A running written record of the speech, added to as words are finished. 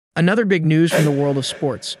Another big news from the world of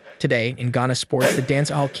sports. Today, in Ghana sports, the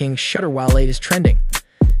dancehall king Shatta Wale is trending.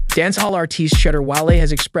 Dancehall artiste Shatta Wale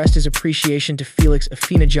has expressed his appreciation to Felix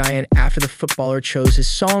Afena Gyan after the footballer chose his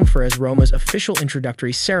song for AS Roma's official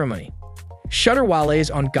introductory ceremony. Shatta Wale's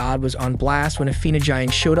On God was on blast when Afena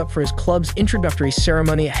Gyan showed up for his club's introductory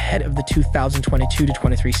ceremony ahead of the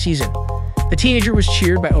 2022-23 season. The teenager was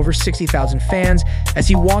cheered by over 60,000 fans as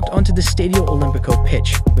he walked onto the Stadio Olimpico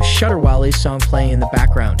pitch, with Shatta Wale's song playing in the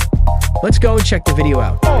background. Let's go and check the video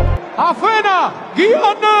out. Afena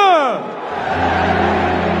Gyan!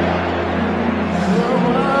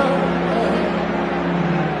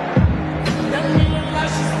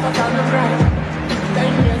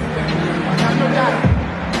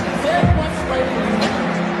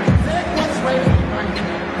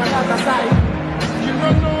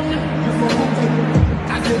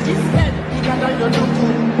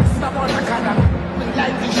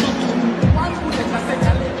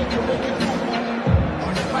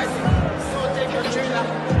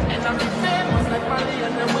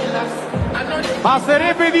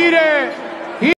 Basterebbe dire